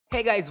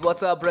Hey guys,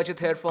 what's up?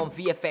 Rajat here from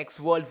VFX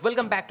World.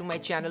 Welcome back to my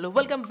channel.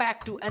 Welcome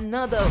back to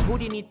another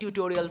Houdini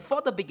tutorial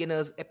for the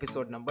beginners,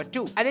 episode number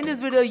 2. And in this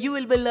video, you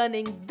will be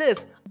learning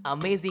this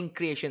amazing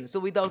creation.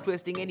 So without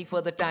wasting any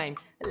further time,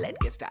 let's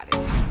get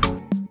started.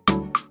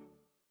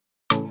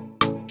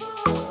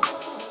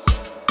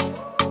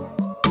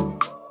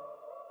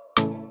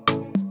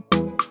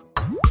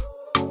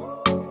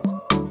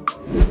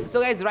 So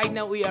guys, right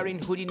now we are in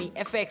Houdini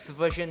FX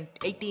version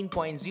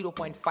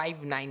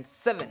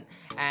 18.0.597,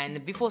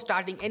 and before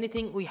starting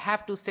anything we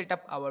have to set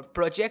up our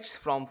projects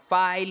from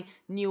file,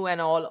 new and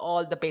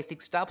all the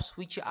basic stuffs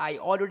which I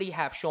already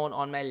have shown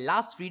on my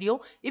last video.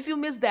 If you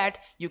missed that,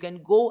 you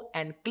can go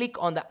and click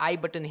on the I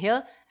button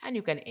here and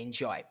you can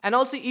enjoy. And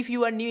also if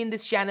you are new in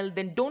this channel,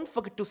 then don't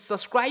forget to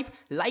subscribe,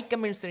 like,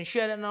 comments and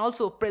share, and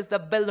also press the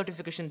bell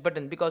notification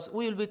button because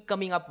we will be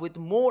coming up with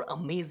more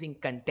amazing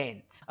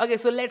content. Okay,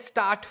 so let's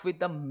start with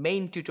the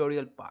main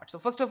tutorial part. So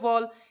first of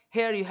all,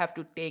 here you have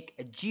to take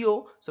a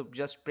geo. So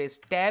just press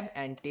tab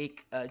and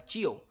take a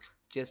geo,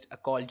 just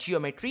call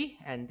geometry,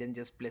 and then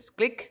just press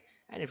click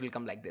and it will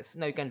come like this.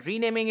 Now you can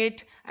renaming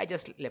it. I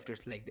just left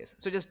it like this.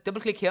 So just double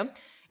click here,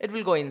 it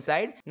will go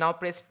inside. Now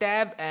press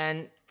tab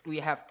and we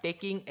have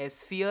taking a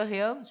sphere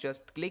here,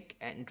 just click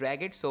and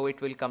drag it so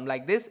it will come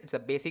like this. It's a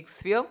basic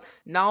sphere.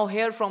 Now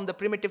here from the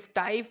primitive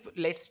type,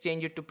 let's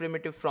change it to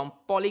primitive from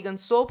polygon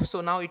soap. So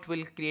now it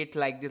will create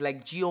like this,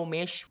 like geo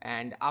mesh,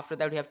 and after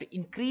that we have to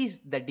increase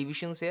the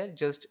divisions here.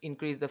 Just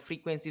increase the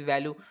frequency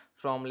value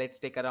from, let's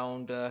take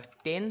around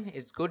 10.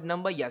 It's good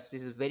number. Yes,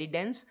 this is very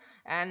dense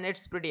and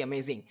it's pretty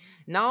amazing.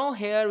 Now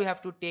here we have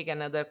to take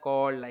another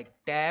call like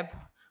tab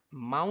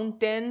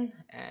mountain,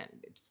 and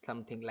it's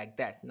something like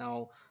that.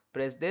 Now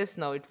press this.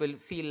 Now it will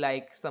feel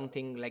like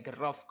something like a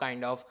rough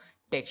kind of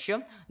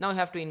texture. Now you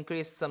have to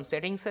increase some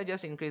settings. So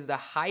just increase the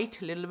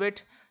height a little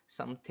bit,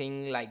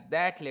 something like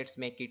that. Let's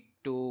make it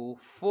to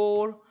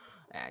 4,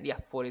 and yeah,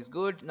 4 is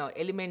good. Now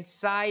element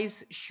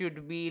size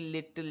should be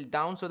little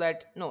down, so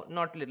that, no,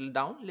 not little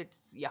down,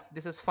 let's, yeah,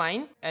 this is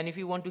fine. And if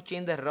you want to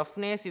change the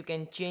roughness, you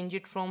can change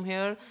it from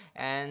here,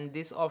 and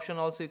this option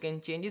also you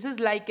can change. This is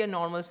like a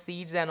normal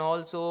seeds, and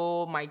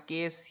also my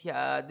case,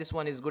 this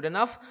one is good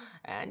enough,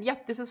 and yeah,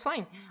 this is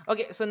fine.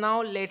 Okay, so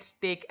now let's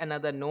take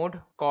another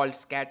node called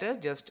scatter.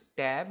 Just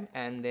tab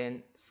and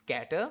then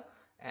scatter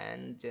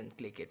and then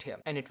click it here,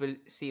 and it will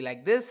see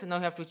like this. Now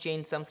you have to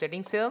change some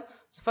settings here.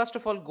 So first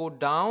of all, go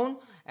down,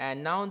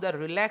 and now the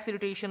relax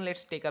rotation,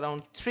 let's take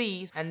around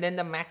 3, and then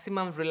the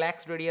maximum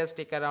relax radius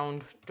take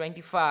around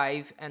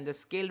 25, and the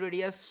scale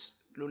radius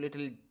a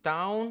little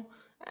down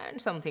and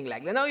something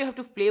like that. Now you have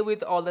to play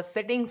with all the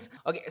settings.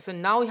 Okay, so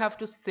now you have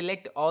to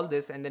select all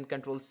this and then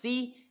Control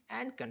C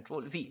and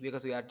Control V,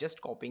 because we are just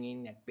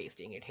copying and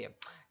pasting it here.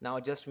 Now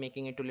just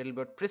making it a little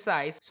bit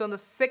precise. So on the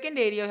second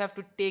area, you have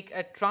to take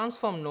a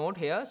transform node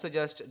here. So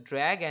just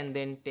drag and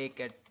then take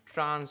a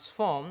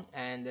transform,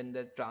 and then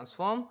the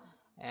transform,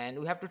 and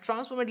we have to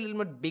transform it a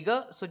little bit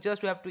bigger. So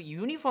just we have to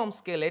uniform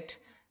scale it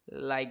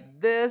like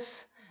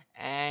this,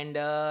 and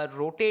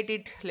rotate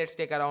it. Let's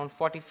take around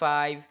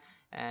 45,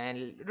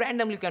 and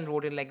randomly you can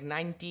rotate like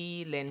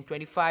 90, then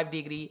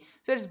 25-degree.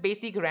 So it's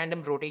basic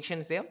random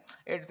rotations here.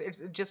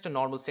 It's just a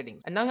normal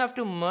settings. And now you have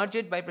to merge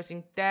it by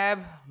pressing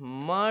tab,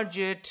 merge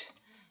it,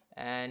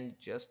 and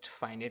just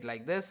find it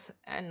like this,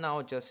 and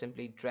now just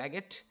simply drag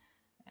it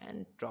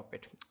and drop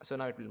it. So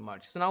now it will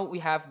merge. So now we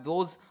have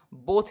those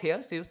both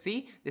here. So you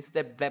see, this is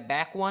the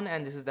back one,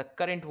 and this is the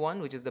current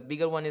one, which is the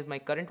bigger one is my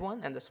current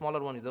one, and the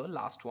smaller one is the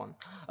last one.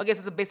 Okay,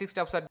 so the basic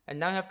steps are, and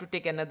now you have to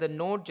take another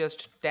node,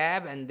 just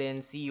tab and then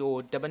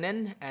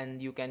CONN,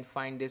 and you can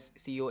find this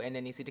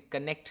CONNEC to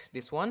connect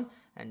this one,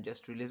 and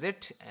just release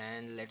it,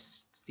 and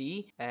let's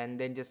see, and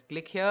then just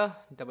click here,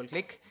 double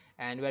click,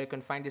 and where you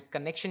can find this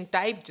connection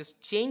type,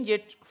 just change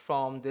it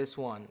from this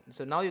one.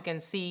 So now you can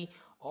see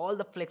all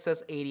the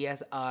Plexus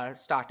areas are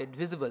started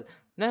visible.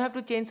 Now you have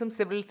to change some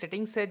several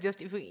settings here.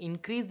 Just if you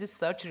increase the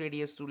search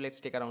radius to,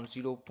 let's take around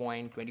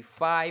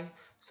 0.25,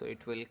 so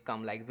it will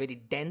come like very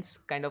dense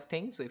kind of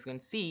thing. So if you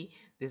can see,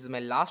 this is my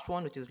last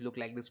one, which is look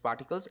like these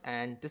particles,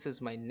 and this is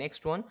my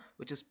next one,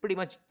 which is pretty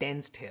much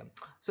dense here.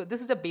 So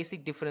this is the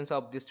basic difference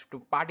of this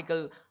two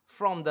particle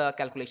from the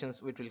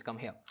calculations which will come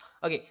here.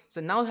 Okay, so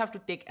now you have to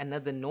take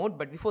another node,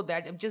 but before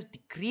that I'm just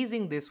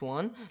decreasing this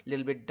one a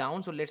little bit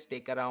down. So let's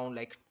take around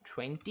like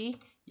 20.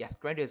 Yeah,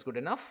 20 is good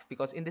enough,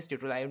 because in this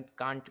tutorial I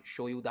can't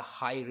show you the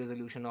high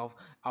resolution of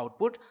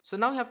output. So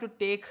now you have to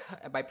take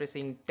by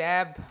pressing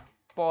tab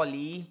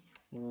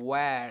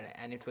polywhere,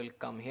 and it will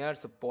come here.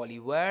 So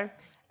polywhere,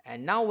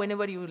 and now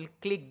whenever you will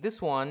click this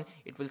one,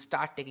 it will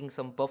start taking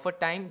some buffer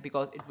time,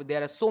 because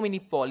there are so many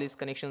polys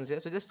connections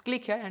here. So just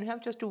click here and you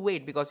have just to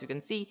wait, because you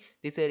can see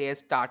this area has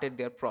started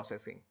their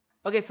processing.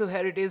 Okay, so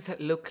here it is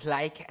look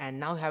like, and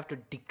now you have to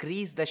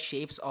decrease the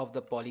shapes of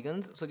the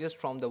polygons. So just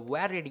from the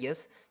where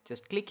radius,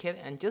 just click here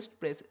and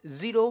just press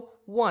 0,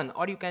 1,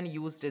 or you can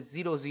use the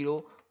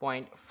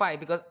 0.5,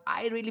 because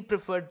I really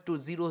prefer to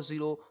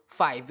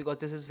 0.05, because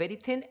this is very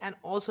thin and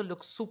also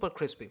looks super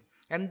crispy.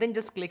 and then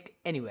just click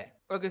anywhere.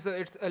 Okay, so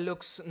it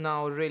looks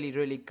now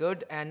really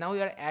good, and now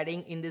you are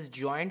adding in this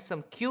joint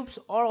some cubes,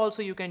 or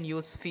also you can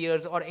use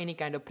spheres or any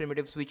kind of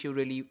primitives which you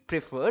really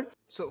prefer.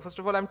 So first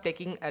of all, I'm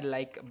taking a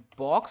like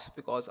box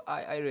because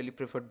I really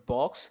preferred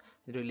box.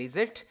 Release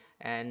it,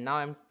 and now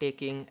I'm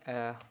taking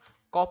a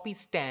copy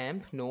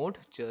stamp node,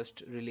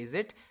 just release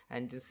it,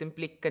 and just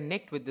simply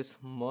connect with this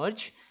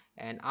merge.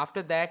 And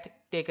after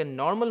that, take a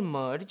normal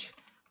merge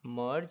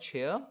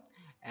here,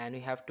 and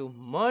we have to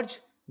merge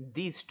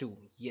these two.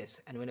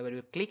 Yes, and whenever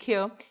you click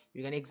here,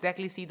 you can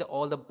exactly see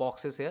all the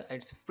boxes here.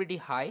 It's pretty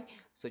high,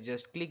 so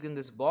just click in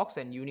this box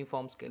and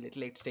uniform scale it.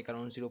 Let's take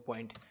around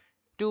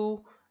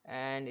 0.2,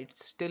 and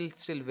it's still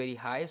very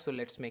high, so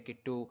let's make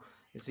it to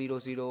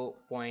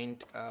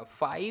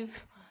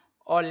 0.5,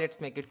 or let's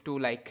make it to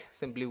like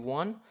simply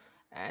 1.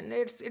 And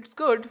it's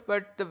good,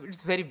 but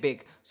it's very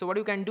big. So what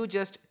you can do,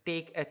 just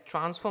take a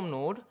transform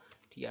node,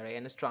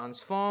 trans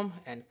transform,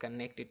 and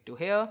connect it to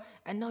here,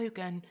 and now you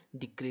can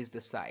decrease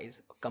the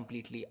size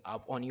completely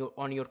up on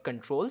your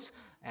controls.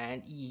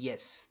 And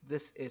yes,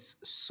 this is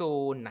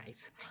so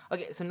nice.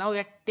 Okay, so now we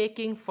are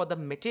taking for the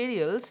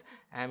materials.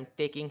 I'm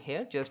taking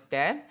here, just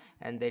tab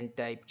and then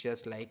type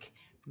just like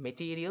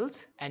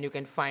materials, and you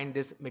can find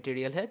this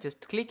material here.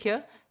 Just click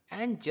here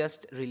and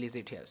just release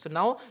it here. So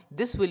now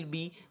this will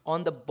be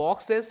on the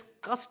box's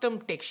custom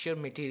texture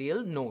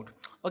material node.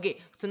 Okay,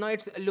 so now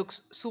it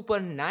looks super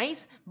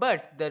nice,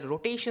 but the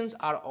rotations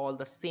are all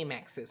the same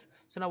axis.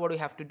 So now what we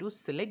have to do,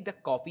 select the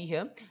copy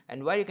here,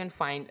 and where you can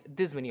find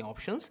this many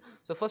options.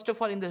 So first of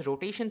all, in the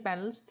rotation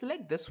panel,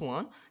 select this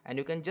one, and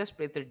you can just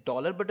press the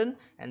dollar button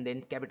and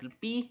then capital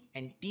P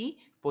and T,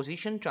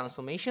 position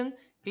transformation.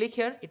 Click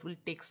here, it will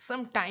take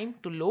some time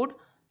to load,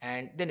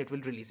 and then it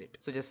will release it.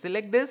 So just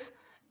select this,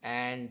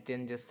 and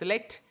then just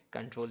select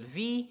Control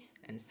V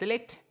and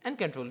select and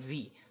Control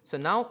V. So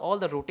now all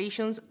the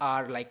rotations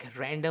are like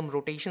random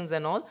rotations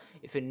and all.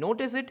 If you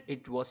notice it,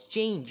 it was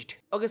changed.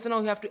 Okay, so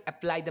now we have to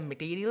apply the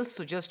materials.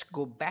 So just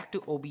go back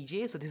to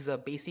OBJ. So this is a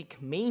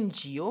basic main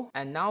geo,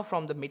 and now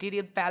from the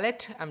material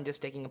palette, I'm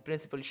just taking a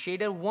principal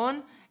shader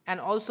 1 and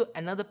also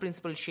another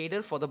principal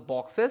shader for the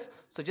boxes.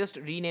 So just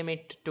rename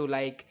it to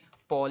like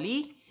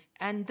poly,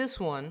 and this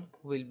one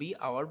will be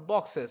our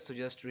boxes. So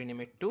just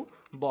rename it to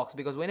box,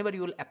 because whenever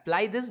you will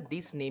apply this,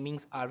 these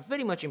namings are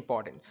very much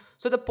important.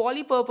 So the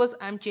poly purpose,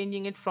 I'm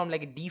changing it from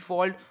like a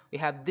default. We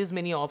have this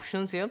many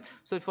options here.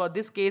 So for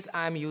this case,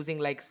 I'm using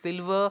like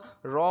silver,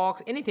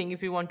 rocks, anything.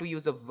 If you want to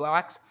use a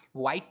wax,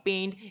 white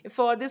paint, if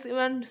for this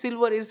one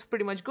silver is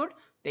pretty much good,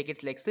 take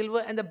it like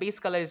silver, and the base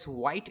color is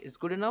white is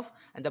good enough,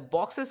 and the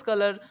boxes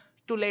color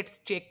to let's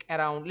check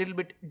around a little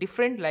bit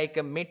different, like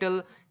a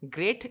metal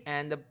gray,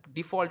 and the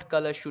default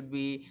color should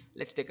be,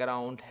 let's take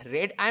around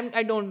red.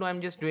 I don't know,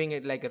 I'm just doing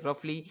it like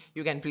roughly.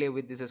 You can play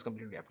with this, is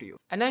completely up to you.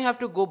 And now you have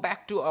to go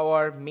back to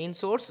our main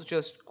source.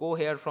 Just go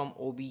here from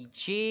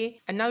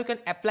OBJ, and now you can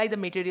apply the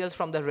materials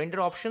from the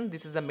render option.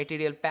 This is the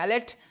material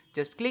palette.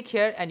 Just click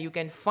here and you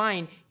can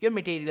find your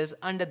materials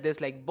under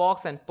this like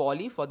box and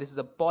poly. For this is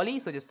a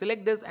poly, so just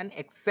select this and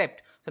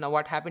accept. So now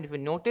what happened, if you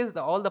notice,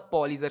 all the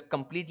polys are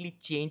completely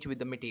changed with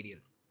the material.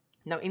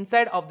 Now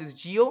inside of this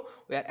geo,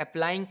 we are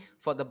applying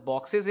for the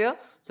boxes here.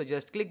 So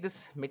just click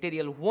this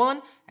material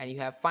 1 and you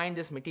have find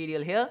this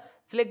material here.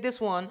 Select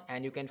this one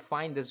and you can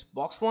find this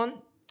box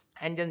 1,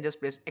 and then just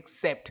press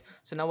accept.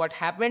 So now what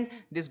happened,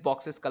 this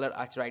box's color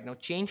are right now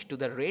changed to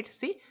the red.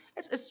 See,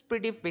 it's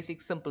pretty basic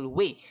simple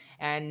way.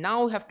 And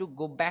now we have to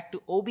go back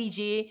to OBJ.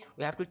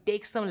 We have to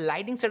take some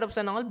lighting setups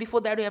and all.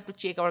 Before that, we have to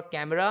check our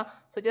camera.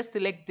 So just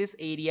select this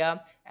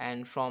area,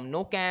 and from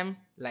no cam,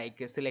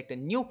 like select a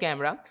new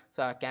camera.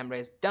 So our camera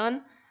is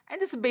done.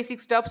 And this is basic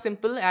stuff,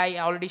 simple. I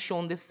already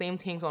shown this same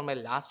things on my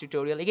last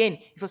tutorial. Again,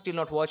 if you still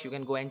not watch, you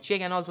can go and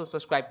check, and also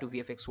subscribe to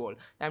VFX World.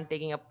 I'm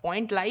taking a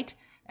point light,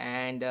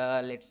 and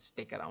let's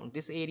take around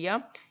this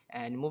area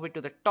and move it to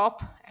the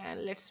top,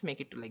 and let's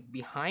make it to like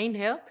behind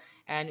here,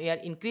 and we are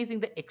increasing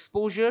the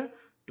exposure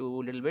to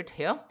a little bit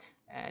here,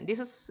 and this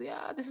is,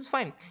 yeah, this is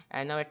fine.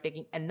 And now we're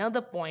taking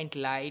another point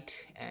light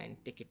and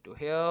take it to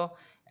here,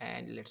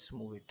 and let's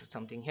move it to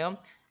something here,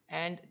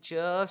 and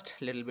just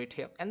a little bit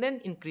here, and then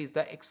increase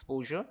the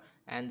exposure,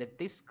 and that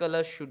this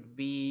color should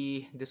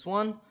be this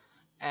one,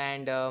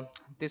 and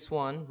this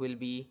one will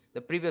be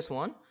the previous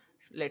one.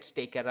 Let's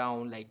take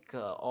around like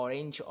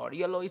orange or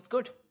yellow. It's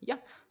good, yeah.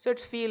 So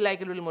it's feel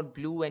like a little more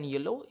blue and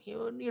yellow.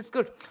 It's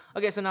good.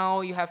 Okay, so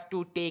now you have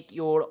to take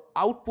your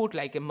output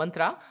like a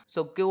mantra.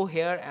 So go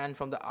here, and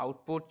from the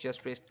output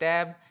just press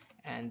tab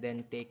and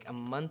then take a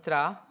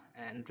mantra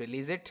and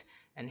release it.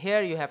 And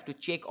here you have to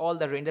check all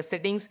the render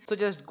settings. So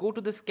just go to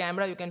this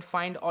camera, you can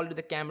find already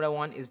the camera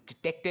one is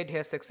detected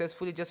here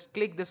successfully. Just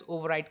click this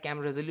override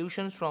camera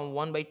resolutions from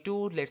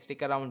 1:2. Let's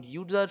take around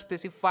user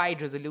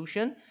specified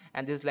resolution,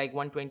 and this is like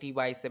 120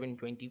 by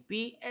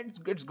 720p.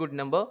 It's good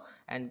number.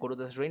 And go to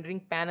this rendering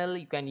panel,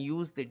 you can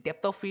use the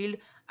depth of field.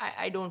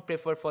 I don't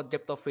prefer for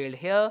depth of field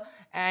here.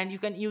 And you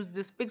can use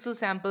this pixel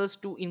samples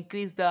to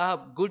increase the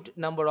good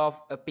number of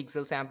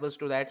pixel samples,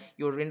 so that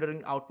your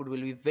rendering output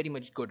will be very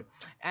much good.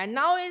 And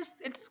now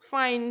it's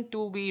fine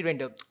to be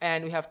rendered.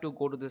 And we have to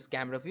go to this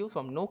camera view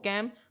from no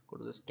cam, go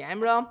to this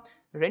camera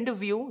render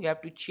view. You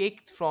have to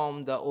check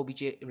from the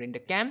obj render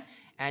cam,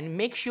 and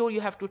make sure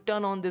you have to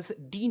turn on this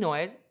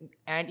denoise.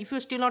 And if you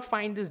still not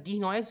find this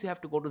denoise, you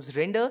have to go to this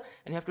render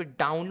and you have to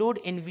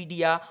download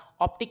NVIDIA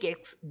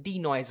OpticX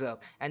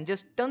denoiser, and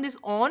just turn this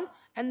on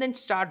and then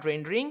start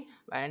rendering.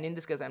 And in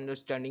this case I'm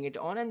just turning it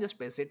on and just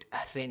press it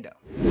render.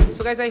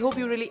 So guys, I hope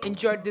you really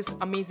enjoyed this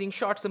amazing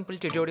short simple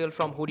tutorial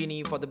from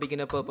Houdini for the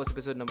beginner purpose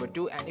episode number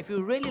 2. And if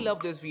you really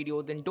love this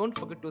video, then don't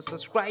forget to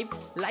subscribe,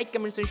 like,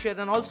 comments and share,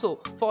 and also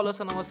follow us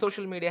on our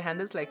social media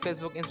handles like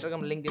Facebook,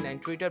 Instagram, LinkedIn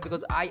and Twitter,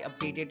 because I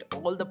updated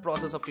all the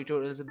process of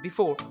tutorials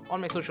before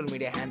on my social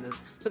media handles.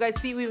 So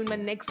guys, see you in my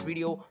next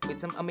video with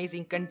some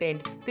amazing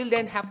content. Till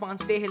then, have fun,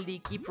 stay healthy,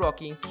 keep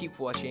rocking, keep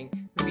watching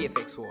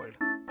VFX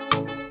World.